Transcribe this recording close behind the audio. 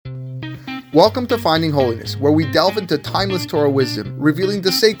Welcome to Finding Holiness, where we delve into timeless Torah wisdom, revealing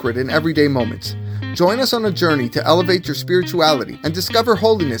the sacred in everyday moments. Join us on a journey to elevate your spirituality and discover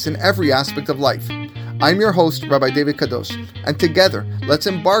holiness in every aspect of life. I'm your host, Rabbi David Kadosh, and together, let's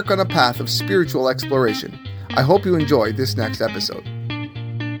embark on a path of spiritual exploration. I hope you enjoy this next episode.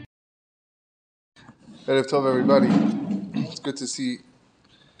 Erev Tov, everybody. It's good to see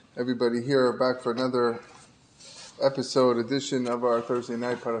everybody here, back for another edition of our Thursday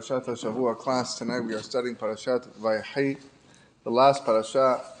night Parashat HaShavua class. Tonight we are studying Parashat Vayechi, the last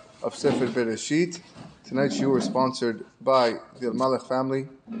parasha of Sefer Bereshit. Tonight's shiur is sponsored by the Elmalech family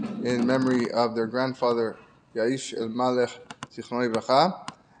in memory of their grandfather Yaish Elmalech Zichrono Livracha,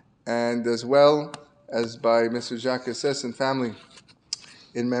 and as well as by Mr. Jacques Esses and family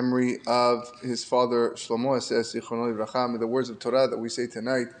in memory of his father Shlomo Esses Zichrono Livracha. May the words of Torah that we say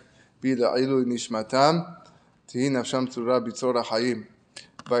tonight be la'ilui nishmatam.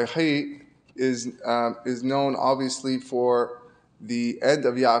 Vayechi is known obviously for the end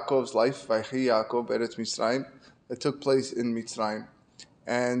of Yaakov's life, Vayechi Yaakov Eretz Mitzrayim, that took place in Mitzrayim.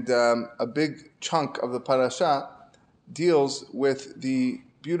 And a big chunk of the parasha deals with the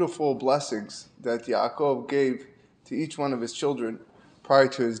beautiful blessings that Yaakov gave to each one of his children prior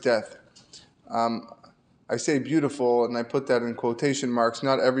to his death. I say beautiful, and I put that in quotation marks.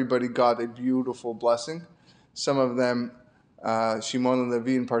 Not everybody got a beautiful blessing. Some of them, Shimon and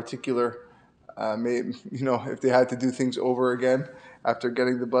Levi in particular, if they had to do things over again after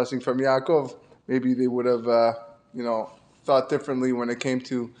getting the blessing from Yaakov, maybe they would have, thought differently when it came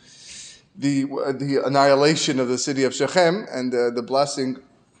to the annihilation of the city of Shechem, and the blessing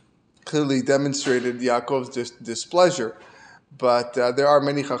clearly demonstrated Yaakov's displeasure. But there are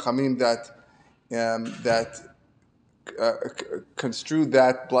many Chachamim that construe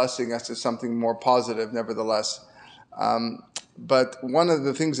that blessing as to something more positive, nevertheless. But one of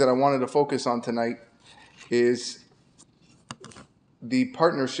the things that I wanted to focus on tonight is the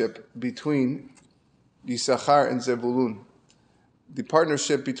partnership between Yisachar and Zevulun. The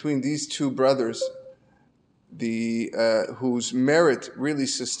partnership between these two brothers, whose merit really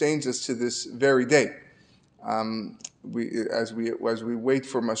sustains us to this very day. As we wait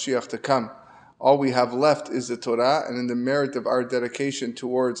for Mashiach to come, all we have left is the Torah, and in the merit of our dedication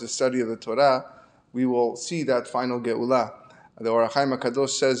towards the study of the Torah, we will see that final Geulah. The Or HaChaim HaKadosh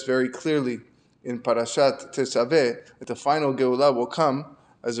says very clearly in Parashat Tesaveh that the final Geulah will come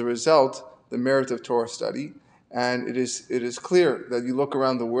as a result the merit of Torah study, and it is clear that you look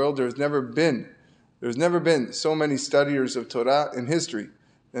around the world, there's never been so many studiers of Torah in history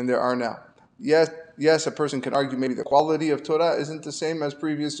than there are now. Yes, a person can argue maybe the quality of Torah isn't the same as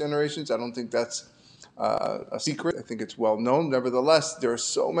previous generations. I don't think that's a secret. I think it's well known. Nevertheless, there are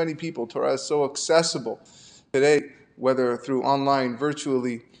so many people. Torah is so accessible today, whether through online,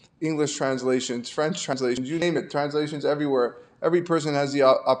 virtually, English translations, French translations, you name it, translations everywhere. Every person has the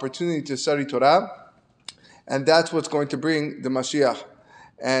opportunity to study Torah, and that's what's going to bring the Mashiach.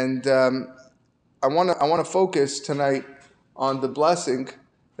 And I want to focus tonight on the blessing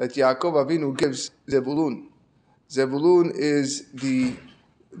that Yaakov Avinu gives Zevulun. Zevulun is the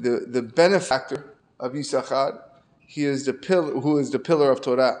benefactor of Yisachar. He is the pillar, who is the pillar of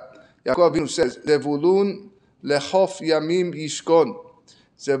Torah. Yaakov Avinu says, Zevulun lechof yamim yishkon.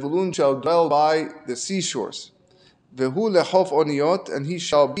 Zevulun shall dwell by the seashores. Vehu lechof oniot, and he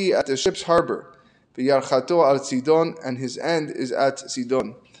shall be at the ship's harbor. V'yarchato al Sidon, and his end is at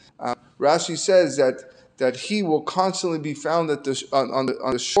Sidon. Rashi says that he will constantly be found on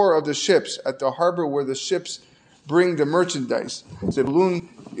the shore of the ships, at the harbor where the ships bring the merchandise. Zebulun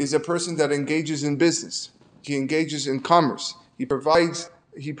is a person that engages in business. He engages in commerce. He provides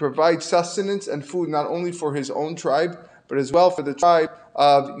sustenance and food not only for his own tribe, but as well for the tribe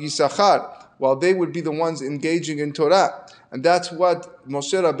of Yisachar, while they would be the ones engaging in Torah. And that's what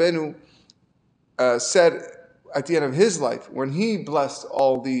Moshe Rabbeinu said at the end of his life, when he blessed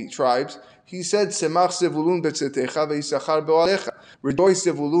all the tribes. He said, Semach Zevulun betzetecha veYisachar be'oalecha. Rejoice,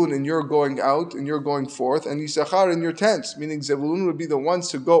 Zevulun, in your going out and your going forth, and Yisachar in your tents. Meaning Zevulun would be the ones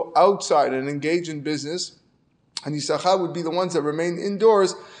to go outside and engage in business, and Yisachar would be the ones that remain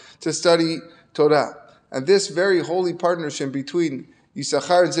indoors to study Torah. And this very holy partnership between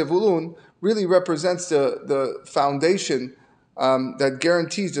Yisachar and Zevulun really represents the foundation that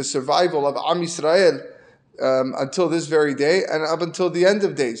guarantees the survival of Am Yisrael until this very day and up until the end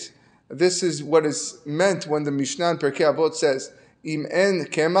of days. This is what is meant when the Mishnah in Pirkei Avot says, Im en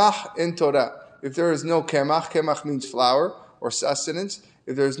kemach en Torah. If there is no kemach means flour or sustenance.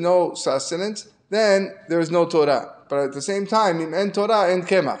 If there is no sustenance, then there is no Torah. But at the same time, Im en Torah en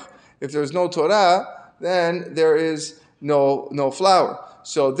kemach. If there is no Torah, then there is no flour.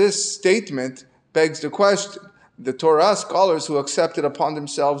 So this statement begs the question. The Torah scholars who accepted upon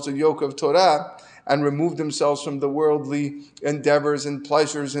themselves the yoke of Torah and removed themselves from the worldly endeavors and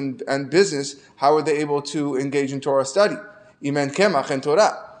pleasures and business, how are they able to engage in Torah study? Iman kemach and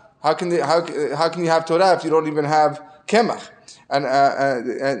Torah. How can you have Torah if you don't even have kemach? And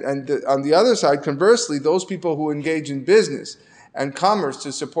on the other side, conversely, those people who engage in business and commerce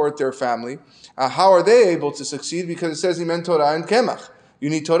to support their family, how are they able to succeed? Because it says Iman Torah and kemach. You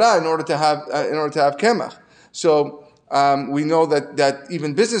need Torah in order to have kemach. So we know that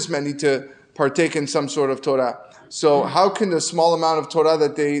even businessmen need to partake in some sort of Torah. So how can the small amount of Torah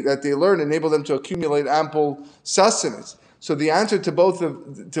that they learn enable them to accumulate ample sustenance? So the answer to both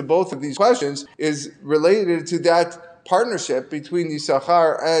of these questions is related to that partnership between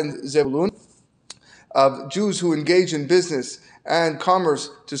Yisachar and Zebulun of Jews who engage in business and commerce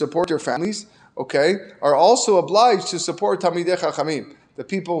to support their families. Okay, are also obliged to support Talmidei Chachamim, the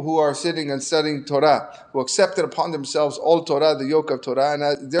people who are sitting and studying Torah, who accepted upon themselves all Torah, the yoke of Torah, and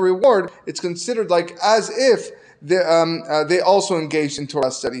as their reward, it's considered like as if they also engaged in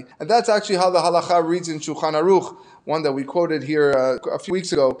Torah study. And that's actually how the halacha reads in Shulchan Aruch, one that we quoted here a few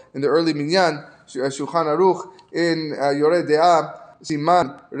weeks ago in the early Minyan, Shulchan Aruch, in Yoreh De'ah,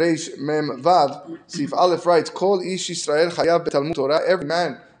 Siman Reish Mem Vav, Sif Aleph writes, Kol ish Yisrael chayav betalmud Torah, every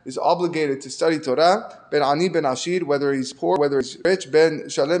man is obligated to study Torah, ben ani ben ashir, whether he's poor, whether he's rich, ben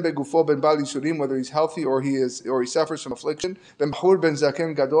shalem begufo ben bal yisurim, whether he's healthy or he suffers from affliction, ben bachur ben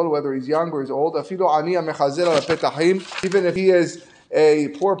zaken gadol, whether he's young or he's old, afilu ani mechazer al petahim, even if he is a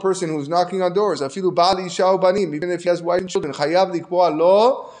poor person who's knocking on doors, afilu bal isha banim, even if he has wife and children, chayav likboa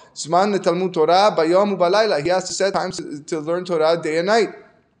lo zman letalmud Torah bayom ubalayla, he has to set times to learn Torah day and night.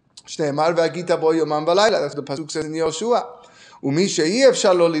 Shneimar v'agita bo yomam v'layla, that's what the pasuk says in Yoshua. And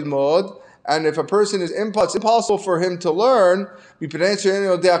if a person it's impossible for him to learn, because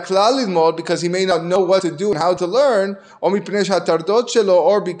he may not know what to do and how to learn, or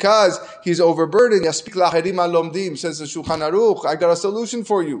because he's overburdened, says the Shulchan Aruch, I got a solution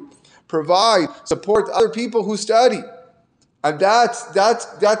for you. Provide, support other people who study. And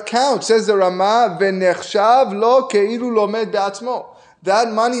that counts, says the Rama,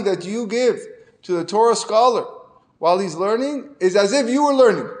 that money that you give to the Torah scholar while he's learning is as if you were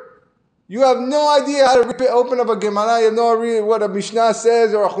learning. You have no idea how to open up a Gemara, you have no idea what a Mishnah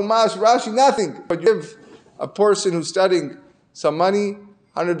says or a Chumash, Rashi, nothing. But you give a person who's studying some money,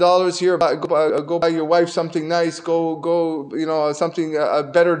 $100 here, go buy your wife something nice, go something, a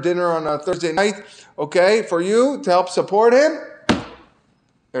better dinner on a Thursday night, okay, for you to help support him.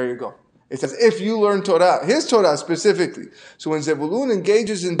 There you go. It's as if you learn Torah, his Torah specifically. So when Zebulun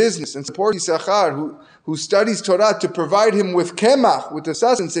engages in business and supports Yisachar, who studies Torah to provide him with kemach, with the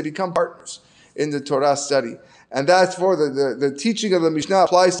sustenance, they become partners in the Torah study. And that's for the teaching of the Mishnah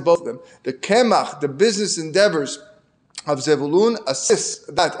applies to both of them. The kemach, the business endeavors of Zebulun, assists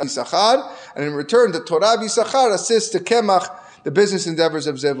that of Yisachar, and in return, the Torah of Yisachar assists the kemach, the business endeavors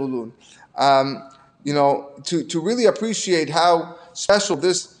of Zebulun. To really appreciate how special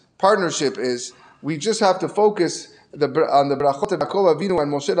this partnership is, we just have to focus on the brachot of Yaakov Avinu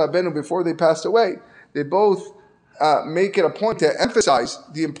and Moshe Rabbeinu before they passed away. They both make it a point to emphasize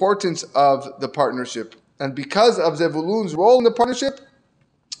the importance of the partnership. And because of Zebulun's role in the partnership,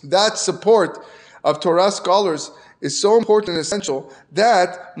 that support of Torah scholars is so important and essential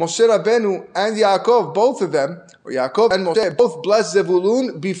that Moshe Rabbeinu and Yaakov, both of them, or Yaakov and Moshe, both blessed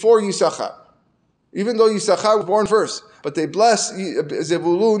Zebulun before Yisachar. Even though Yisachar was born first, but they bless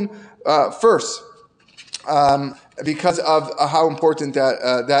Zebulun first because of how important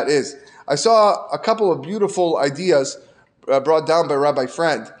that is. I saw a couple of beautiful ideas brought down by Rabbi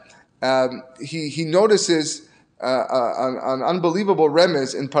Friend. He notices an unbelievable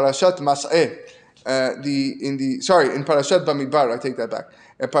remez in Parashat Mas'eh. In Parashat Bamidbar, I take that back.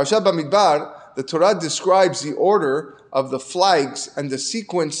 In Parashat Bamidbar, the Torah describes the order of the flags and the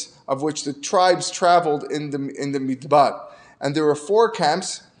sequence of which the tribes traveled in the Midbar. And there were 4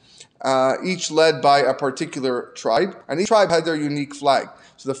 camps, each led by a particular tribe, and each tribe had their unique flag.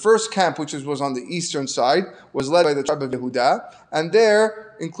 So the first camp, which was on the eastern side, was led by the tribe of Yehuda, and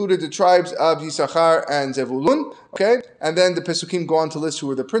there included the tribes of Yisachar and Zevulun, okay? And then the Pesukim go on to list who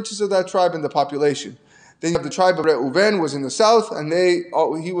were the princes of that tribe and the population. Then you have the tribe of Reuven was in the south, and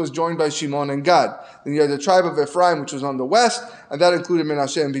he was joined by Shimon and Gad. Then you had the tribe of Ephraim, which was on the west, and that included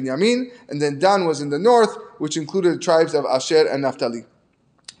Menashe and Binyamin. And then Dan was in the north, which included the tribes of Asher and Naphtali.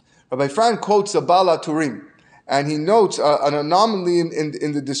 Rabbi Fran quotes the Baal HaTurim, and he notes an anomaly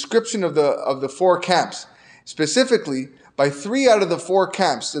in the description of the 4 camps. Specifically, by 3 out of the 4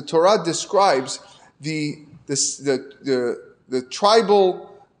 camps, the Torah describes the the tribal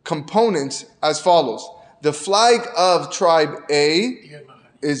components as follows. The flag of tribe A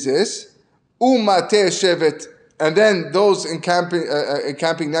is this, Umate Shevet, and then those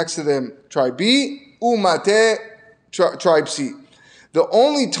encamping next to them, tribe B, Umate, tribe C. The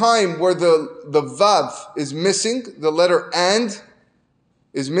only time where the Vav is missing, the letter and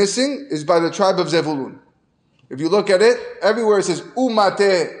is missing, is by the tribe of Zevulun. If you look at it, everywhere it says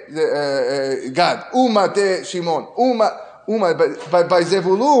Umate Gad, Umate Shimon, but by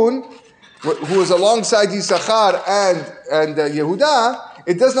Zevulun, who is alongside Yisachar and Yehuda,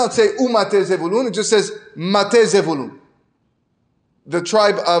 it does not say Umate Zevulun, it just says Mate Zevulun, the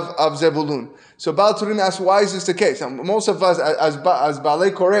tribe of Zevulun. So Baal Turim asks, why is this the case? Now, most of us, as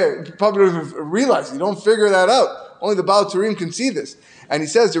Baalei Koreh, probably don't even realize, you don't figure that out. Only the Baal Turim can see this. And he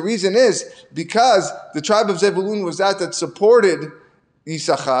says the reason is because the tribe of Zevulun was that supported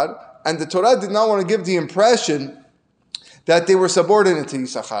Yisachar, and the Torah did not want to give the impression that they were subordinate to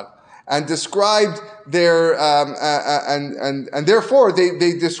Yisachar, and described their and therefore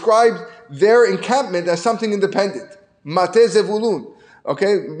they described their encampment as something independent. Mate Zevulun.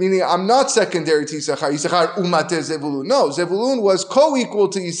 Okay, meaning I'm not secondary to Yisachar. Yisachar umate Zevulun. No, Zevulun was co-equal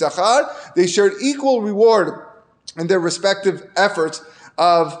to Yisachar. They shared equal reward in their respective efforts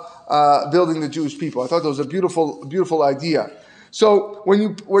of building the Jewish people. I thought that was a beautiful idea. So when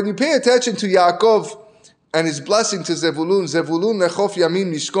you pay attention to Yaakov and his blessing to Zevulun lechof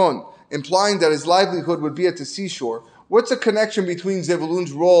yamin mishkon, implying that his livelihood would be at the seashore. What's the connection between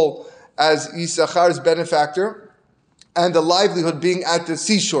Zevulun's role as Yisachar's benefactor and the livelihood being at the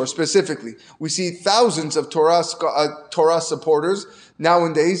seashore specifically? We see thousands of Torah supporters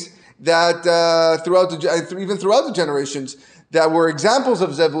nowadays that even throughout the generations that were examples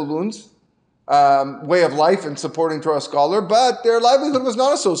of Zevulun's way of life and supporting Torah scholar, but their livelihood was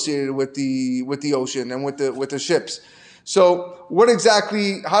not associated with the ocean and with the ships. So what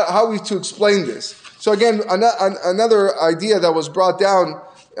exactly, how are we to explain this? So again, another idea that was brought down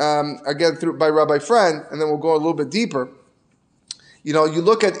again by Rabbi Friend, and then we'll go a little bit deeper. You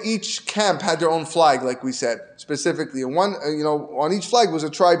look at each camp had their own flag, like we said, specifically. And on each flag was a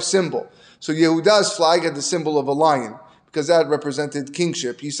tribe symbol. So Yehuda's flag had the symbol of a lion, because that represented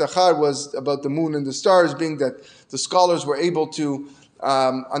kingship. Yisachar was about the moon and the stars, being that the scholars were able to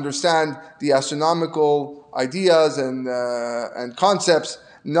understand the astronomical ideas and concepts,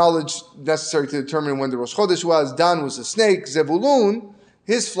 knowledge necessary to determine when the Rosh Chodesh was. Dan was a snake. Zevulun,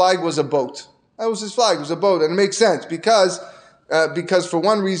 his flag was a boat. That was his flag, it was a boat. And it makes sense because for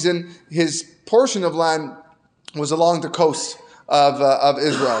one reason, his portion of land was along the coast of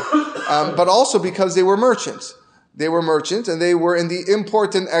Israel. But also because they were merchants. They were merchants and they were in the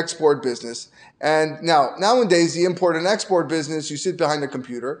import and export business. And nowadays, the import and export business, you sit behind a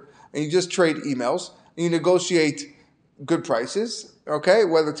computer and you just trade emails and you negotiate good prices, okay,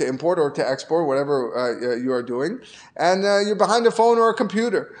 whether to import or to export, whatever you are doing. And you're behind a phone or a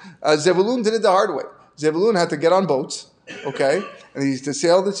computer. Zevulun did it the hard way. Zevulun had to get on boats, okay, and he had to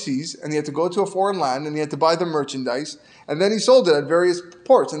sail the seas, and he had to go to a foreign land, and he had to buy the merchandise, and then he sold it at various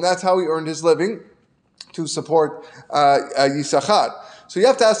ports, and that's how he earned his living to support Yisachar. So you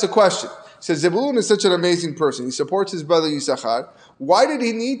have to ask the question. He says, Zevulun is such an amazing person. He supports his brother Yisachar. Why did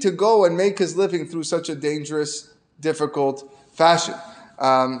he need to go and make his living through such a dangerous, difficult fashion?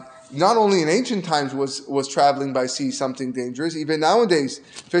 Not only in ancient times was traveling by sea something dangerous. Even nowadays,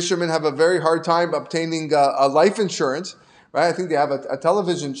 fishermen have a very hard time obtaining a life insurance. Right? I think they have a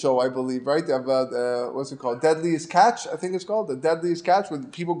television show, I believe, right? They have what's it called? Deadliest Catch, I think it's called. The Deadliest Catch, where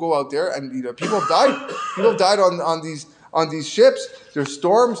people go out there and people have died. People have died on these ships. There's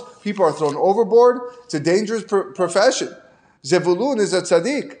storms. People are thrown overboard. It's a dangerous profession. Zevulun is a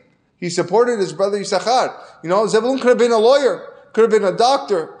tzaddik. He supported his brother Yisachar. Zevulun could have been a lawyer, could have been a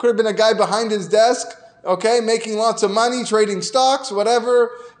doctor, could have been a guy behind his desk, okay, making lots of money, trading stocks,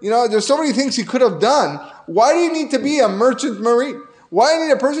 whatever. There's so many things he could have done. Why do you need to be a merchant marine? Why do you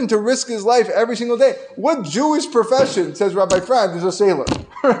need a person to risk his life every single day? What Jewish profession, says Rabbi Frank, is a sailor?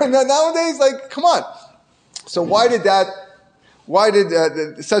 Nowadays, come on. So why did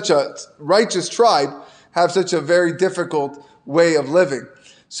such a righteous tribe have such a very difficult way of living?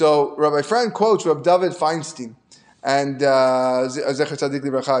 So Rabbi Frank quotes Rabbi David Feinstein, and Zecher Tzadik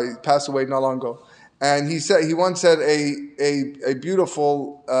Livracha, he passed away not long ago. And he once said a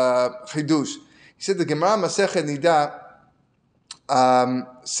beautiful chidush. He said the Gemara Masechet Nida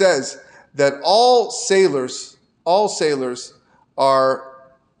says that all sailors are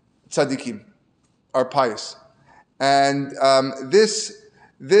tzaddikim, are pious, and the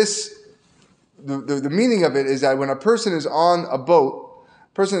meaning of it is that when a person is on a boat,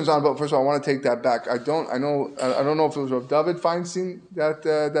 Person is on a boat. First of all, I want to take that back. I don't know if it was Rav David Feinstein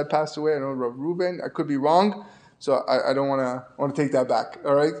that passed away. I know Rav Reuben. I could be wrong, so I don't want to take that back.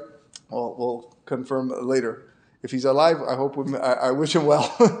 All right, we'll confirm later. If he's alive, I wish him well.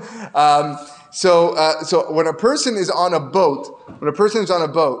 So when a person is on a boat,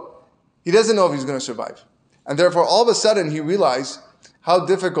 he doesn't know if he's going to survive, and therefore all of a sudden he realizes how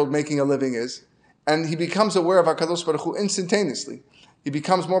difficult making a living is, and he becomes aware of HaKadosh Baruch Hu instantaneously. He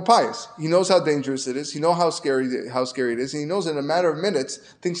becomes more pious. He knows how dangerous it is. He knows how scary it is. And he knows in a matter of minutes,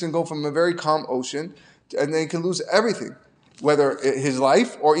 things can go from a very calm ocean, and then he can lose everything, whether his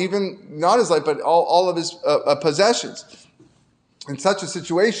life or even not his life, but all of his possessions. In such a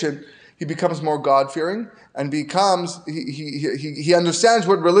situation, he becomes more God-fearing and he understands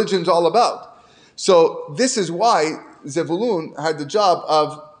what religion's all about. So this is why Zevulun had the job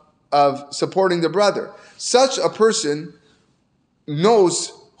of supporting the brother. Such a person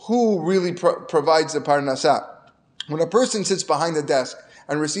knows who really provides the parnasah. When a person sits behind the desk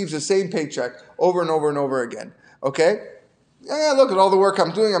and receives the same paycheck over and over and over again, okay? Yeah, look at all the work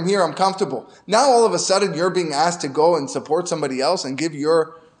I'm doing. I'm here. I'm comfortable. Now all of a sudden you're being asked to go and support somebody else and give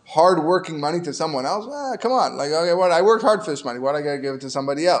your hard-working money to someone else. Come on. Like, okay, what? I worked hard for this money. Why do I got to give it to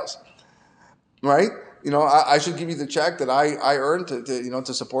somebody else? Right? I should give you the check that I earned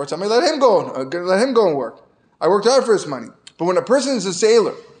to support somebody. Let him go and work. I worked hard for this money. But when a person is a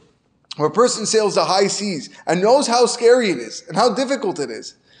sailor, when a person sails the high seas and knows how scary it is and how difficult it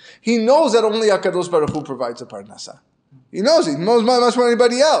is, he knows that only HaKadosh Baruch Hu provides the parnasah. He knows it. He knows much more than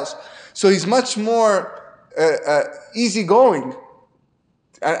anybody else. So he's much more easygoing.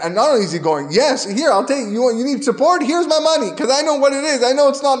 And not only easygoing, yes, here, I'll take you. You need support? Here's my money. Because I know what it is. I know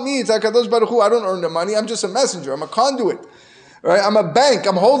it's not me. It's HaKadosh Baruch Hu. I don't earn the money. I'm just a messenger. I'm a conduit. Right? I'm a bank.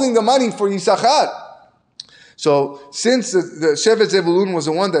 I'm holding the money for Yisachar. So since the Shevet Zevulun was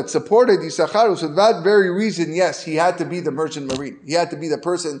the one that supported Yisachar, so that very reason, yes, he had to be the merchant marine. He had to be the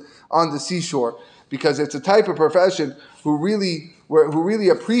person on the seashore, because it's a type of profession who really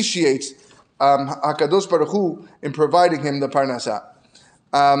appreciates HaKadosh Baruch Hu in providing him the parnasah.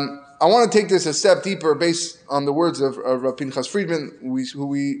 I want to take this a step deeper based on the words of Rav Pinchas Friedman, who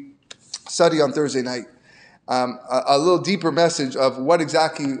we study on Thursday night. A little deeper message of what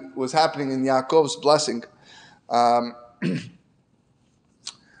exactly was happening in Yaakov's blessing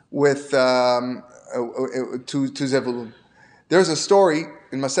with to Zevulun. There's a story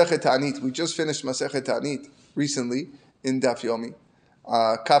in Masechet Ta'anit. We just finished Masechet Ta'anit recently in Daf Yomi.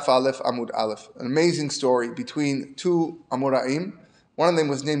 Kaf Aleph Amud Aleph. An amazing story between two Amoraim. One of them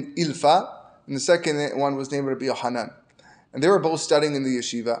was named Ilfa, and the second one was named Rabbi Yohanan. And they were both studying in the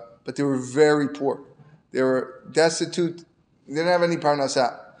yeshiva, but they were very poor. They were destitute. They didn't have any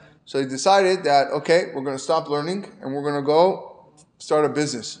parnasah. So they decided that, okay, we're going to stop learning and we're going to go start a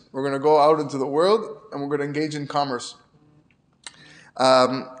business. We're going to go out into the world and we're going to engage in commerce.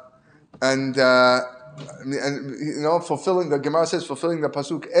 Fulfilling, the Gemara says, fulfilling the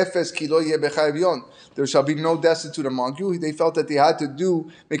pasuk, Efes ki lo yeh bcha evyon. There shall be no destitute among you. They felt that they had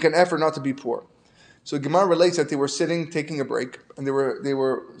to make an effort not to be poor. So Gemara relates that they were sitting, taking a break, and they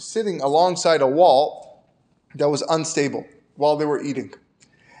were sitting alongside a wall that was unstable while they were eating.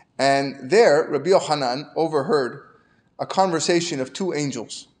 And there, Rabbi Yochanan overheard a conversation of two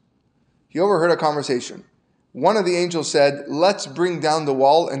angels. He overheard a conversation. One of the angels said, let's bring down the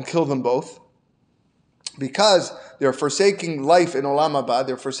wall and kill them both, because they're forsaking life in Olam Haba.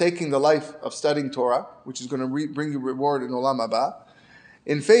 They're forsaking the life of studying Torah, which is going to bring you reward in Olam Haba,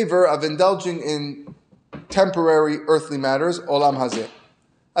 in favor of indulging in temporary earthly matters, Olam Hazeh.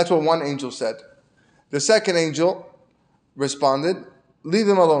 That's what one angel said. The second angel responded, leave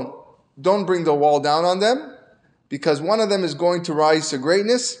them alone. Don't bring the wall down on them, because one of them is going to rise to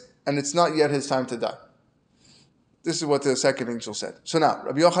greatness, and it's not yet his time to die. This is what the second angel said. So now,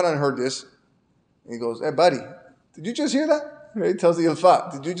 Rabbi Yochanan heard this, and he goes, hey buddy, did you just hear that? He tells the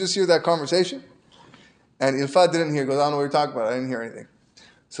Ilfa, did you just hear that conversation? And Ilfa didn't hear. He goes, I don't know what you're talking about. I didn't hear anything.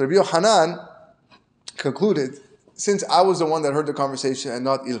 So Rabbi Yochanan concluded, since I was the one that heard the conversation and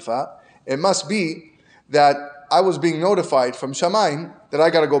not Ilfa, it must be that I was being notified from Shamayim that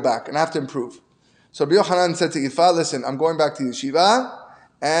I got to go back and I have to improve. So Rabbi Yochanan said to Ilfa, listen, I'm going back to yeshiva,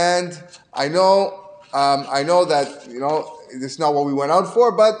 and I know that, this is not what we went out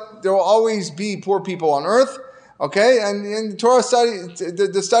for, but there will always be poor people on earth, okay? And Torah study,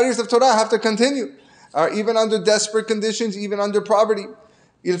 the studies of Torah have to continue, even under desperate conditions, even under poverty.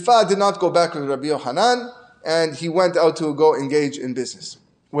 Ilfa did not go back with Rabbi Yochanan, and he went out to go engage in business.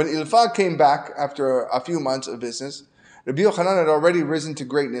 When Ilfa came back after a few months of business, Rabbi Yochanan had already risen to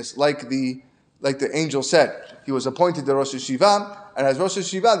greatness, like the like the angel said. He was appointed to Rosh Hashiva, and as Rosh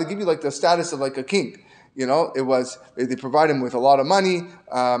Hashiva, they give you like the status of like a king. They provide him with a lot of money,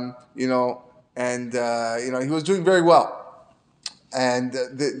 and he was doing very well. And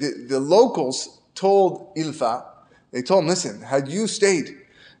the locals told Ilfa, they told him, listen, had you stayed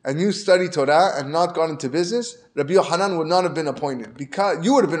and you studied Torah and not gone into business, Rabbi Yochanan would not have been appointed, because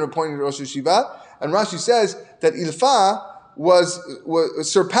you would have been appointed to Rosh Hashiva. And Rashi says that Ilfa was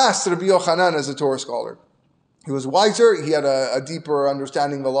surpassed Rabbi Yochanan as a Torah scholar. He was wiser. He had a deeper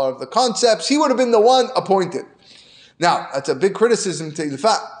understanding of a lot of the concepts. He would have been the one appointed. Now, that's a big criticism to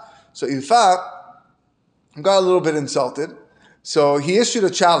Ilfa. So Ilfa got a little bit insulted. So he issued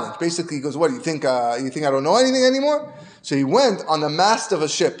a challenge. Basically, he goes, what, you think I don't know anything anymore? So he went on the mast of a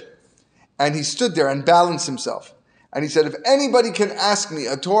ship, and he stood there and balanced himself. And he said, if anybody can ask me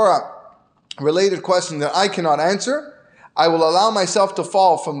a Torah-related question that I cannot answer, I will allow myself to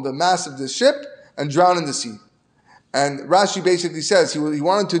fall from the mast of this ship and drown in the sea. And Rashi basically says he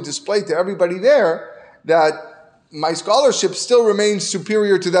wanted to display to everybody there that my scholarship still remains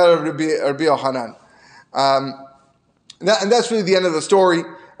superior to that of Rabbi Yochanan. And that's really the end of the story.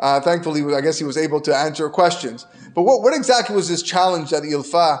 Thankfully, I guess he was able to answer questions. But what exactly was this challenge that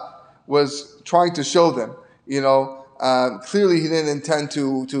Ilfa was trying to show them? Clearly he didn't intend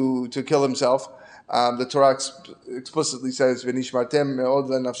to kill himself. The Torah explicitly says, "V'nishmartem me'od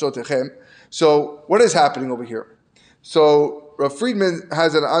lenafshotechem." So what is happening over here? So Rav Friedman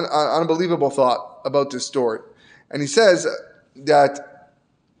has an unbelievable thought about this story. And he says that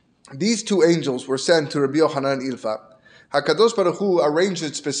these two angels were sent to Rabbi Yochanan and Ilfa. HaKadosh Baruch Hu arranged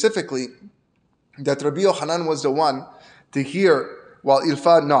it specifically that Rabbi Yochanan was the one to hear while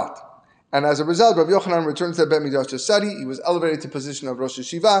Ilfa not. And as a result, Rabbi Yochanan returned to the Bet Midrash to study. He was elevated to the position of Rosh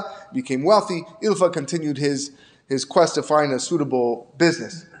Hashiva, became wealthy. Ilfa continued his quest to find a suitable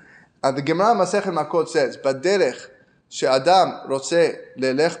business. The Gemara Masechet Makot says, "Baderech she'adam rotze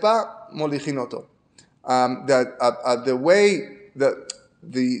lelech ba molichin oto." That the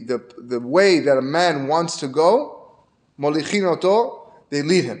way that a man wants to go, molichin oto, they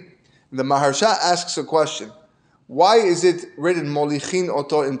lead him. The Maharsha asks a question: why is it written molichin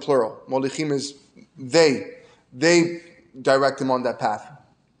oto in plural? Molichim is they direct him on that path.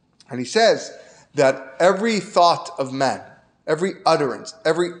 And he says that every thought of man, every utterance,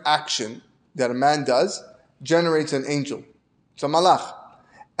 every action that a man does generates an angel. It's a malach.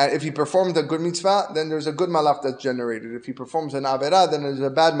 And if he performs a good mitzvah, then there's a good malach that's generated. If he performs an avera, then there's a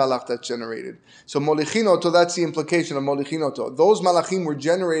bad malach that's generated. So molichin oto, that's the implication of molichin oto. Those malachim were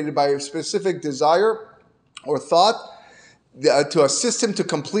generated by a specific desire or thought to assist him to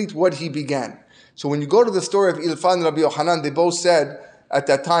complete what he began. So when you go to the story of Ilfa and Rabbi Yochanan, they both said at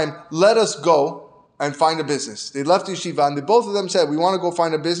that time, let us go and find a business. They left yeshiva and both of them said, we want to go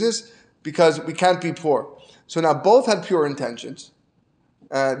find a business because we can't be poor. So now both had pure intentions.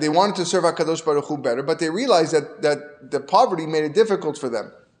 They wanted to serve HaKadosh Baruch Hu better, but they realized that the poverty made it difficult for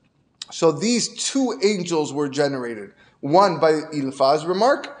them. So these two angels were generated. One by Ilfa's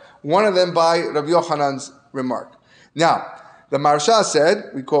remark, one of them by Rabbi Yochanan's remark. Now, the Maharsha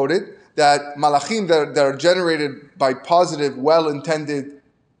said, we quoted, that malachim that are generated by positive, well-intended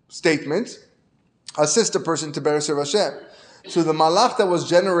statements assist a person to better serve Hashem. So the malach that was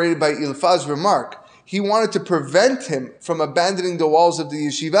generated by Ilfa's remark, he wanted to prevent him from abandoning the walls of the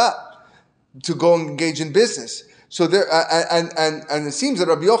yeshiva to go and engage in business. So there, and it seems that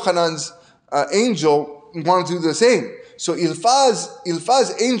Rabbi Yochanan's angel wanted to do the same. So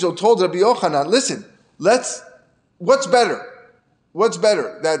Ilfa's angel told Rabbi Yochanan, listen, what's better? What's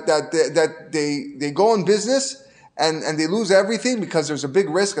better? That they go in business and they lose everything because there's a big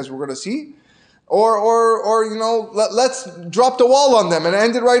risk, as we're going to see, or let's drop the wall on them and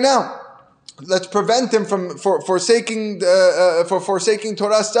end it right now. Let's prevent them from forsaking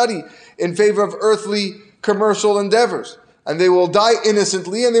Torah study in favor of earthly commercial endeavors, and they will die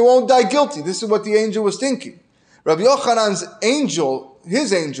innocently and they won't die guilty. This is what the angel was thinking. Rabbi Yochanan's angel,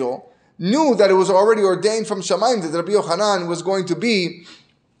 his angel, knew that it was already ordained from Shamayim that Rabbi Yochanan was going to be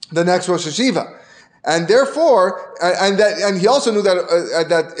the next Rosh Hashiva. And therefore, and he also knew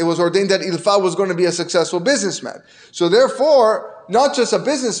that it was ordained that Ilfa was going to be a successful businessman. So therefore, not just a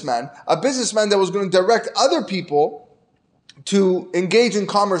businessman that was going to direct other people to engage in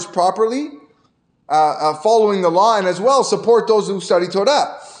commerce properly, following the law, and as well support those who study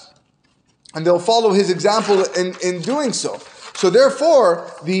Torah. And they'll follow his example in doing so. So therefore,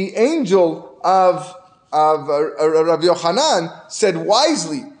 the angel of Rabbi Yochanan said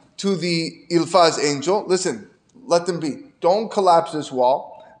wisely to the Ilfa's angel, listen, let them be. Don't collapse this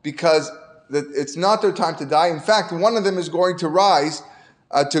wall because it's not their time to die. In fact, one of them is going to rise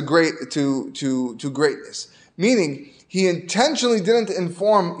to greatness. Meaning, he intentionally didn't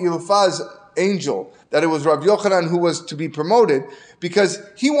inform Ilfa's angel that it was Rav Yochanan who was to be promoted, because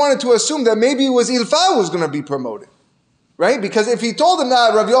he wanted to assume that maybe it was Ilfa who was going to be promoted. Right? Because if he told him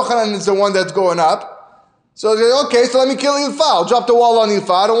that Rav Yochanan is the one that's going up, so they said, okay, so let me kill Ilfa. I'll drop the wall on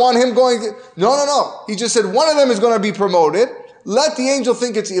Ilfa. I don't want him going. No. He just said one of them is going to be promoted. Let the angel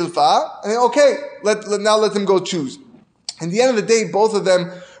think it's Ilfa. And then, okay, now let them go choose. In the end of the day, both of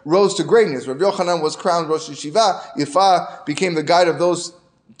them rose to greatness. Rav Yochanan was crowned Rosh Yeshiva. Ilfa became the guide of those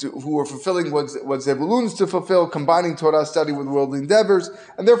who were fulfilling what Zebulun's to fulfill, combining Torah study with worldly endeavors.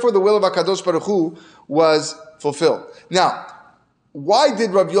 And therefore, the will of HaKadosh Baruch Hu was fulfilled. Now, why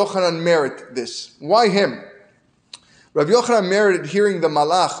did Rav Yochanan merit this? Why him? Rav Yochanan merited hearing the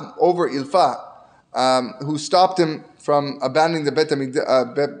malach over Ilfa, who stopped him from abandoning the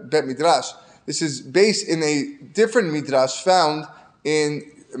Bet Midrash. This is based in a different Midrash found in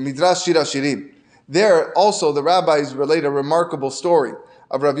Midrash Shir HaShirim. There also the rabbis relate a remarkable story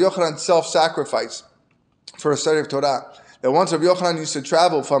of Rav Yochanan's self-sacrifice for a study of Torah. That once Rav Yochanan used to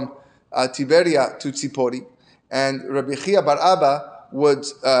travel from Tiberia to Tzipori, and Rabbi Chia Bar Abba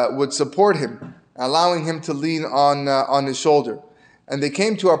would support him, allowing him to lean on his shoulder. And they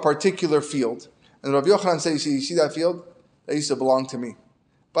came to a particular field. And Rabbi Yochanan said, you see that field? That used to belong to me.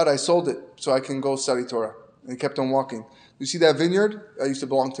 But I sold it so I can go study Torah. And he kept on walking. You see that vineyard? That used to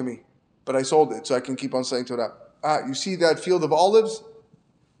belong to me. But I sold it so I can keep on studying Torah. You see that field of olives?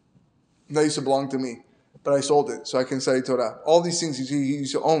 That used to belong to me. But I sold it so I can study Torah. All these things he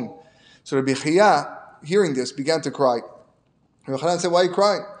used to own. So Rabbi Chia, hearing this, began to cry. Rabbi Yochanan said, why are you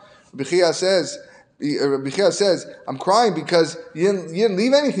crying? Rabbi Chia says, I'm crying because you didn't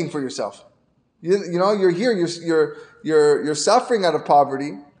leave anything for yourself. You're here, you're suffering out of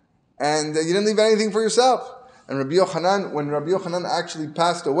poverty, and you didn't leave anything for yourself. And when Rabbi Yochanan actually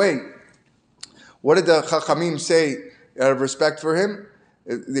passed away, what did the Chachamim say out of respect for him?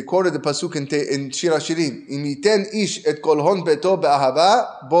 They quoted the pasuk in Shir HaShirim, "Imiten ish et kol hon beto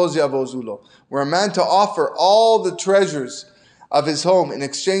be'ahava, boz yavozu lo." Where a man to offer all the treasures of his home in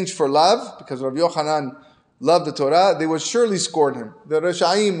exchange for love, because Rabbi Yochanan loved the Torah, they would surely scorn him. The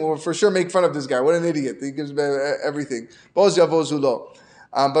Rashaim will for sure make fun of this guy. What an idiot. He gives everything. Boz yavozu lo.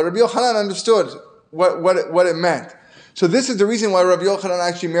 But Rabbi Yochanan understood what it meant. So this is the reason why Rabbi Yochanan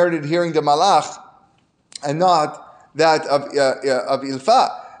actually merited hearing the malach and not that of Ilfa.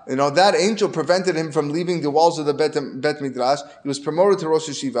 That angel prevented him from leaving the walls of the Bet Midrash. He was promoted to Rosh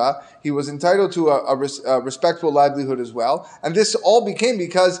Yeshiva. He was entitled to a respectable livelihood as well. And this all became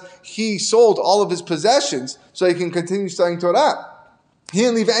because he sold all of his possessions so he can continue studying Torah. He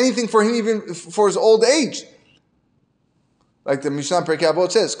didn't leave anything for him even for his old age. Like the Mishnah Perkei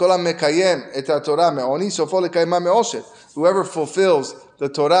Avot says, Kol ha-mekayem et ha-Torah me'oni, sofo lekayema me'oshet. Whoever fulfills the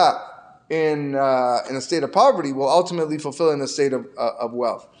Torah in a state of poverty will ultimately fulfill in a state of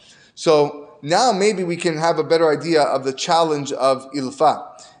wealth. So now maybe we can have a better idea of the challenge of Ilfa.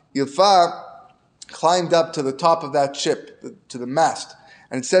 Ilfa climbed up to the top of that ship, to the mast,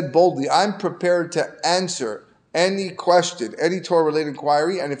 and said boldly, I'm prepared to answer any question, any Torah-related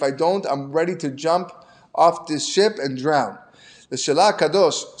inquiry, and if I don't, I'm ready to jump off this ship and drown. The Shelah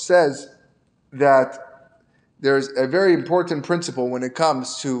Kadosh says that there's a very important principle when it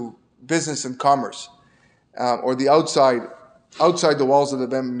comes to business and commerce, or the outside the walls of the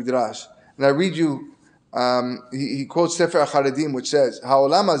Bet Midrash. And I read you, he quotes Sefer HaCharedim, which says,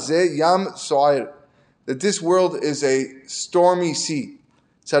 Ha'olam hazeh yam so'er, that this world is a stormy sea.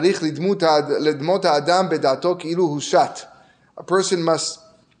 Tzarich ledmot ha'adam bedato ki'ilu hu shat. A person must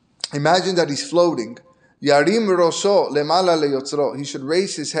imagine that he's floating. Yarim rosho lemala leyotzro. He should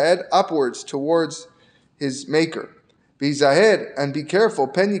raise his head upwards towards his maker. V'yizaher, and be careful,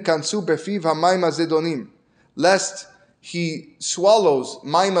 pen yikansu befiv hamayim hazedonim, lest he swallows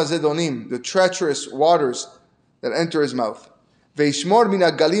mayim hazedonim, the treacherous waters that enter his mouth. Ve'ishmor min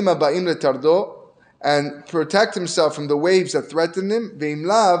hagalim haba'im letardo, and protect himself from the waves that threaten him.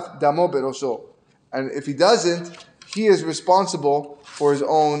 Ve'imlav damo berosho, and if he doesn't, he is responsible for his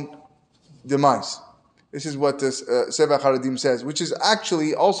own demise. This is what this Sefer HaCharedim says, which is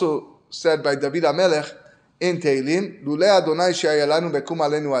actually also said by David HaMelech in Tehillim, Lulei Adonai she'ayalanu bekum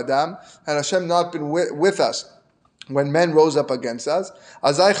alenu adam, had Hashem not been with us when men rose up against us,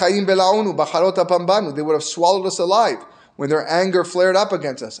 azai chayim bela'onu b'charot hapam banu, they would have swallowed us alive when their anger flared up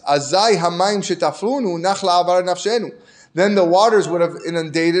against us. Azai hamayim shetaflunu nachla avar nafshenu, then the waters would have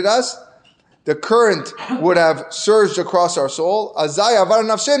inundated us, the current would have surged across our soul. Azai avar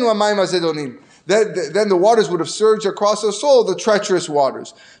nafshenu hamayim hazedonim, Then the waters would have surged across our soul, the treacherous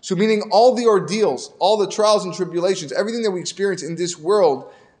waters. So meaning all the ordeals, all the trials and tribulations, everything that we experience in this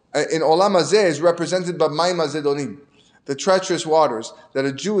world, in Olam Hazeh, is represented by Mayim HaZedonim, the treacherous waters, that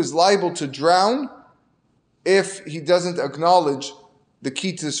a Jew is liable to drown if he doesn't acknowledge the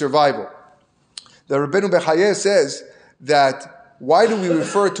key to survival. The Rabbeinu Bechayeh says that why do we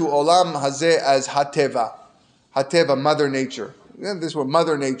refer to Olam Hazeh as Hateva? Hateva, Mother Nature. This word,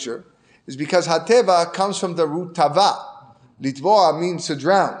 Mother Nature, is because Hateva comes from the root Tava. Litvoa means to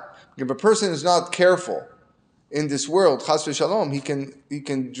drown. If a person is not careful in this world, Chas v'Shalom, he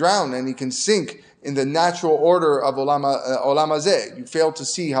can drown and he can sink in the natural order of Olam Hazeh. You fail to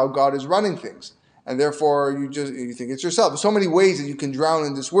see how God is running things, and therefore you think it's yourself. There's so many ways that you can drown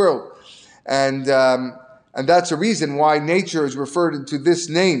in this world, and that's a reason why nature is referred to this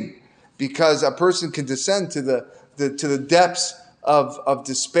name, because a person can descend to the depths of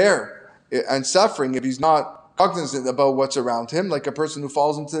despair and suffering if he's not cognizant about what's around him, like a person who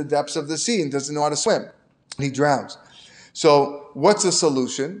falls into the depths of the sea and doesn't know how to swim. He drowns. So what's the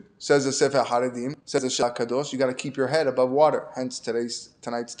solution? Says the Sefer Haredim, says the Shach Kadosh, you got to keep your head above water. Hence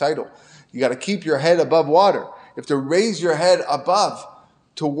tonight's title. You got to keep your head above water. You have to raise your head above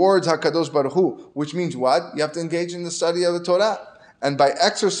towards HaKadosh Baruch Hu, which means what? You have to engage in the study of the Torah. And by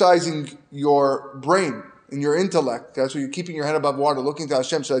exercising your brain, in your intellect, that's where you're keeping your head above water, looking to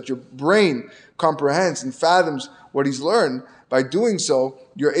Hashem, so that your brain comprehends and fathoms what He's learned. By doing so,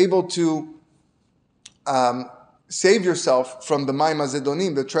 you're able to save yourself from the Mayim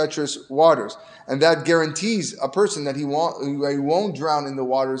HaZedonim, the treacherous waters. And that guarantees a person that he won't drown in the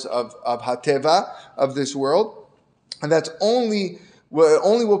waters of Hateva, of this world. And that's only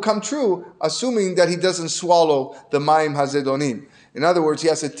will come true, assuming that he doesn't swallow the Mayim HaZedonim. In other words, he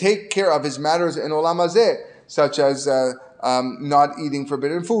has to take care of his matters in Olam Hazeh, such as not eating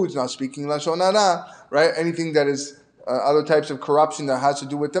forbidden foods, not speaking Lashon Hara, right? Anything that is other types of corruption that has to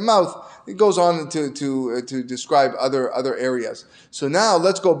do with the mouth. It goes on to describe other areas. So now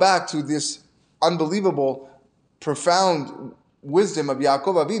let's go back to this unbelievable, profound wisdom of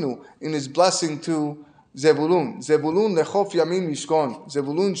Yaakov Avinu in his blessing to Zevulun. Zevulun lechof yamim yishkon.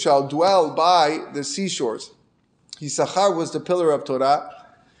 Zevulun shall dwell by the seashores. Yisachar was the pillar of Torah,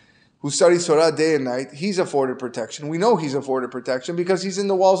 who studies Torah day and night. He's afforded protection. We know he's afforded protection because he's in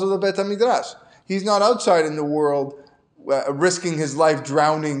the walls of the Beit HaMidrash. He's not outside in the world risking his life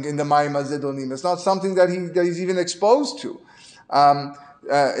drowning in the Mayim HaZedonim. It's not something that he's even exposed to.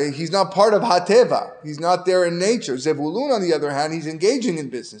 He's not part of Hateva. He's not there in nature. Zevulun, on the other hand, he's engaging in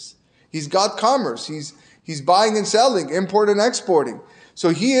business. He's got commerce. He's buying and selling, import and exporting. So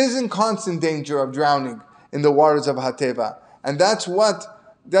he is in constant danger of drowning in the waters of Hateva. And that's what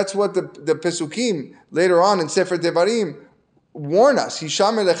the Pesukim later on in Sefer Devarim warn us.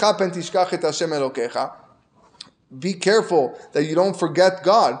 Hishamer lecha pen tishkach et Hashem Elokecha. Be careful that you don't forget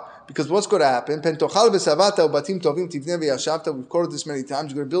God, because what's going to happen? Pen tochal v'savata ubatim tovim tivneh v'yashavta. We've quoted this many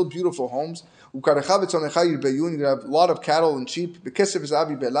times. You're going to build beautiful homes. Ukarecha v'tzonecha yirbeyu. You're going to have a lot of cattle and sheep. B'kesef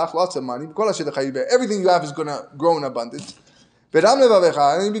v'zavi belach. Lots of money. B'kol hashedecha yirbeyu. Everything you have is going to grow in abundance. V'ram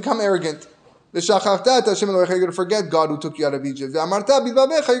levavecha. And you become arrogant. V'shachachta et Hashem Elokecha. You're going to forget God who took you out of Egypt. V'amarta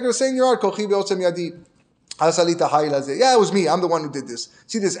b'vavecha. You're going to say in your heart, Kochi v'otzem yadi. Yeah, it was me. I'm the one who did this.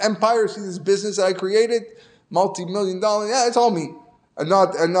 See this empire? See this business that I created? Multi-million-dollar. Yeah, it's all me, and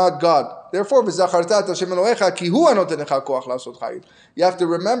not God. Therefore, you have to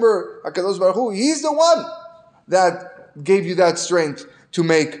remember HaKadosh Baruch Hu. He's the one that gave you that strength to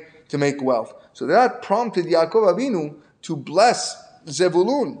make wealth. So that prompted Yaakov Avinu to bless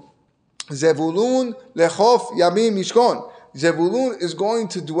Zevulun. Zevulun lechof yamim mishkon. Zevulun is going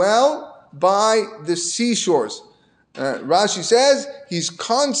to dwell by the seashores. Rashi says he's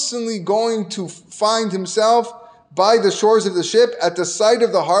constantly going to find himself by the shores of the ship, at the site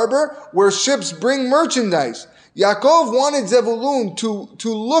of the harbor, where ships bring merchandise. Yaakov wanted Zevulun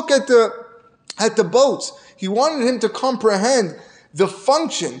to look at the boats. He wanted him to comprehend the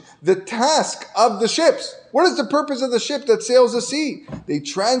function, the task of the ships. What is the purpose of the ship that sails the sea? They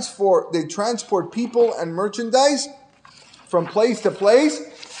transport people and merchandise from place to place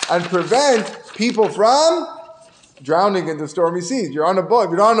and prevent people from drowning in the stormy seas. You're on a boat. If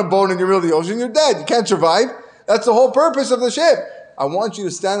you're not on a boat in the middle of the ocean, you're dead. You can't survive. That's the whole purpose of the ship. I want you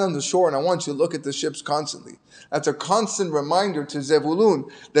to stand on the shore and I want you to look at the ships constantly. That's a constant reminder to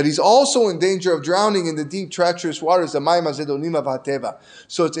Zevulun that he's also in danger of drowning in the deep, treacherous waters, the Mayim HaZedonim of Hateva.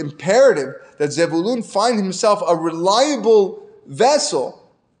 So it's imperative that Zevulun find himself a reliable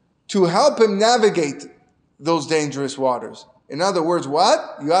vessel to help him navigate those dangerous waters. In other words,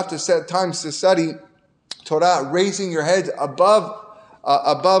 what? You have to set times to study Torah, raising your head above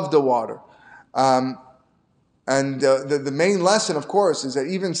the water. And the main lesson, of course, is that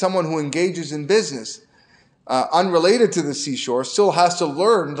even someone who engages in business unrelated to the seashore still has to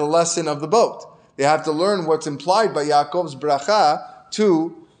learn the lesson of the boat. They have to learn what's implied by Yaakov's bracha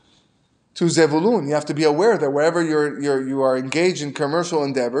to Zevulun. You have to be aware that wherever you are engaged in commercial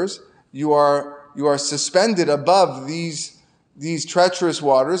endeavors, you are suspended above these treacherous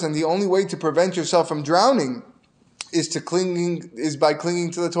waters, and the only way to prevent yourself from drowning is by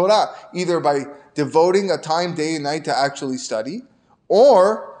clinging to the Torah, either by devoting a time day and night to actually study,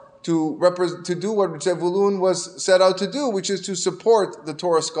 or to do what Zevulun was set out to do, which is to support the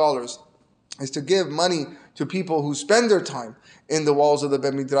Torah scholars, is to give money to people who spend their time in the walls of the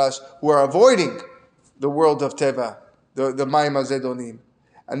Bet Midrash, who are avoiding the world of Teva, the Mayim HaZedonim.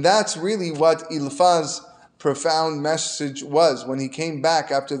 And that's really what Ilfaz's profound message was when he came back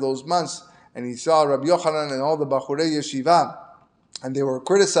after those months and he saw Rabbi Yochanan and all the Bachurei Yeshiva, and they were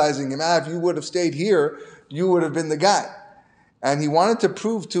criticizing him. If you would have stayed here, you would have been the guy. And he wanted to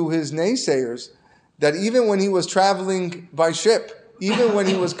prove to his naysayers that even when he was traveling by ship, even when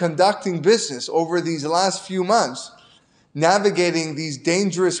he was conducting business over these last few months, navigating these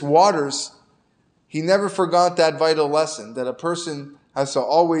dangerous waters, he never forgot that vital lesson, that a person has to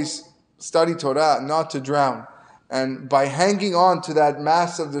always study Torah, not to drown. And by hanging on to that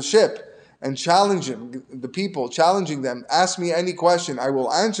mast of the ship and challenging the people, challenging them, ask me any question, I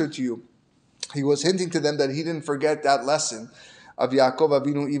will answer to you. He was hinting to them that he didn't forget that lesson of Yaakov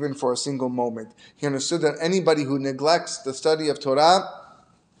Avinu even for a single moment. He understood that anybody who neglects the study of Torah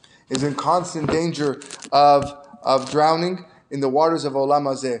is in constant danger of drowning in the waters of Olam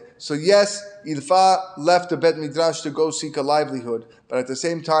Hazeh. So yes, Ilfa left the Bet Midrash to go seek a livelihood, but at the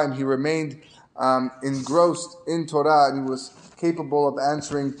same time he remained engrossed in Torah, and he was capable of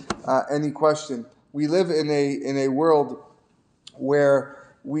answering any question. We live in a world where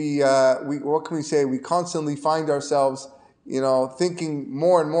we what can we say? We constantly find ourselves, thinking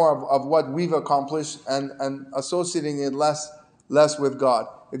more and more of what we've accomplished and associating it less with God.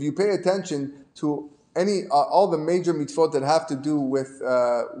 If you pay attention to all the major mitzvot that have to do with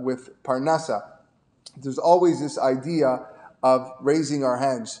parnasa, there's always this idea of raising our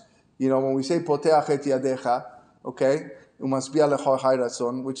hands. When we say poteach et yadecha, okay, umasbia lecho chai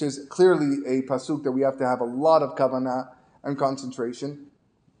ratzon, which is clearly a pasuk that we have to have a lot of kavanah and concentration.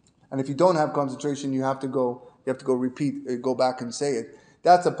 And if you don't have concentration, you have to go repeat, go back and say it.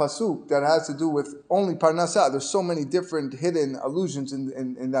 That's a pasuk that has to do with only parnasa. There's so many different hidden allusions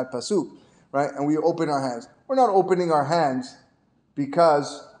in that pasuk, right? And we open our hands. We're not opening our hands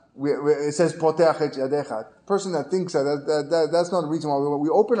because it says poteach et yadecha. Person that thinks that's not the reason why we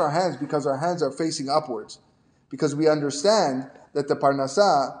open our hands, because our hands are facing upwards, because we understand that the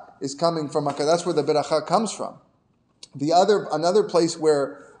parnasa is coming from that's where the beracha comes from. Another place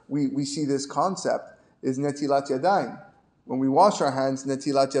where we see this concept is netilat yadayim. When we wash our hands,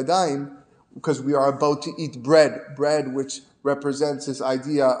 netilat yadayim, because we are about to eat bread which represents this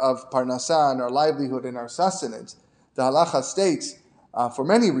idea of parnasa and our livelihood and our sustenance. The halacha states, for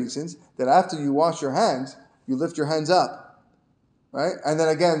many reasons, that after you wash your hands, you lift your hands up, right? And then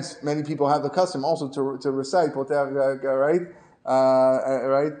again, many people have the custom also to recite, right?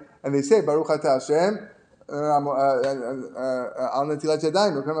 Right? And they say, Baruch Atah Hashem,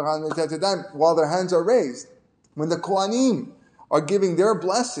 while their hands are raised. When the Kohanim are giving their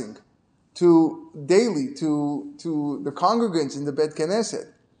blessing daily to the congregants in the Bet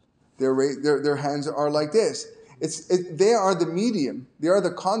Knesset, their hands are like this. They are the medium. They are the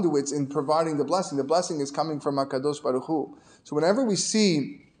conduits in providing the blessing. The blessing is coming from HaKadosh Baruch Hu. So whenever we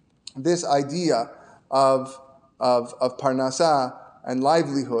see this idea of parnasa and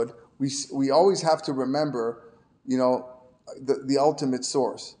livelihood, we always have to remember, the ultimate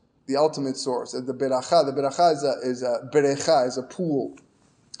source. The ultimate source. The beracha is a pool.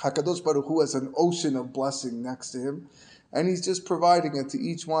 HaKadosh Baruch Hu has an ocean of blessing next to him, and he's just providing it to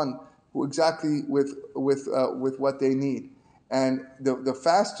each one who exactly with what they need. And the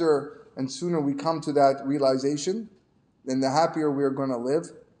faster and sooner we come to that realization, then the happier we are going to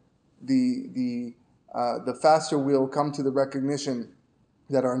live. The faster we'll come to the recognition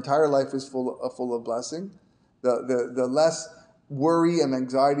that our entire life is full of blessing. The less worry and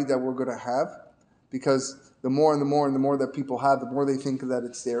anxiety that we're going to have, because the more and the more that people have, the more they think that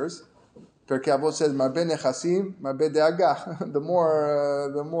it's theirs. Pirkei Avot says, "Marbe nechasim, marbe de'agah." The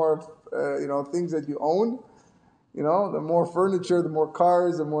more things that you own, the more furniture, the more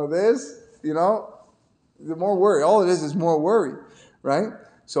cars, the more this, the more worry. All it is more worry, right?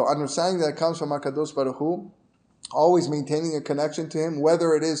 So understanding that it comes from HaKadosh Baruch Hu, always maintaining a connection to Him,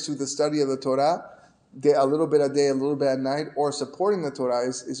 whether it is to the study of the Torah, a little bit a day, a little bit at night, or supporting the Torah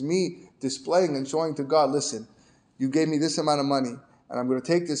is me displaying and showing to God, listen, you gave me this amount of money, and I'm going to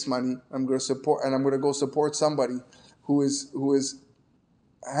take this money, I'm going to support, and I'm going to go support somebody who is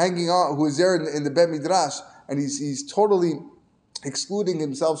hanging on, who is there in the Bet Midrash, and he's totally excluding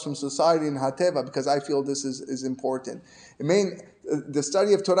himself from society and Hateva because I feel this is important. The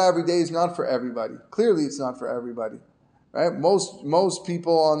study of Torah every day is not for everybody. Clearly, it's not for everybody. Right? Most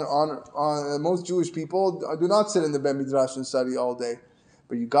people most Jewish people do not sit in the Bet Midrash and study all day.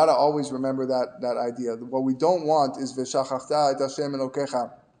 But you gotta always remember that idea. What we don't want is v'shachachta et Hashem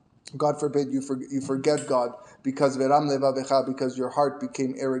Elokecha. God forbid you forget God because veram levavecha, because your heart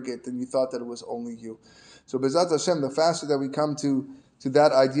became arrogant and you thought that it was only you. So B'ezrat Hashem, the faster that we come to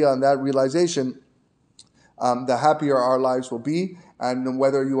that idea and that realization, the happier our lives will be. And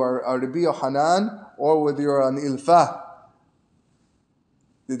whether you are a Rabbi Yohanan or whether you're an Ilfa,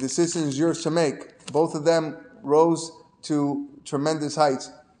 the decision is yours to make. Both of them rose to tremendous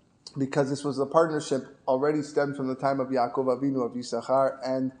heights because this was a partnership already stemmed from the time of Yaakov Avinu, of Yisachar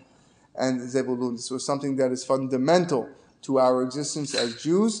and Zebulun. This was something that is fundamental to our existence as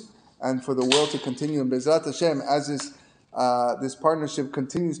Jews and for the world to continue. And B'ezrat Hashem, as this partnership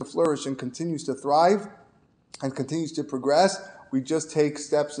continues to flourish and continues to thrive and continues to progress, we just take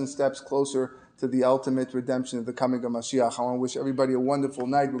steps and steps closer to the ultimate redemption of the coming of Mashiach. I want to wish everybody a wonderful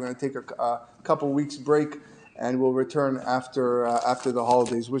night. We're going to take a couple weeks break and we'll return after the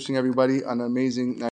holidays. Wishing everybody an amazing night.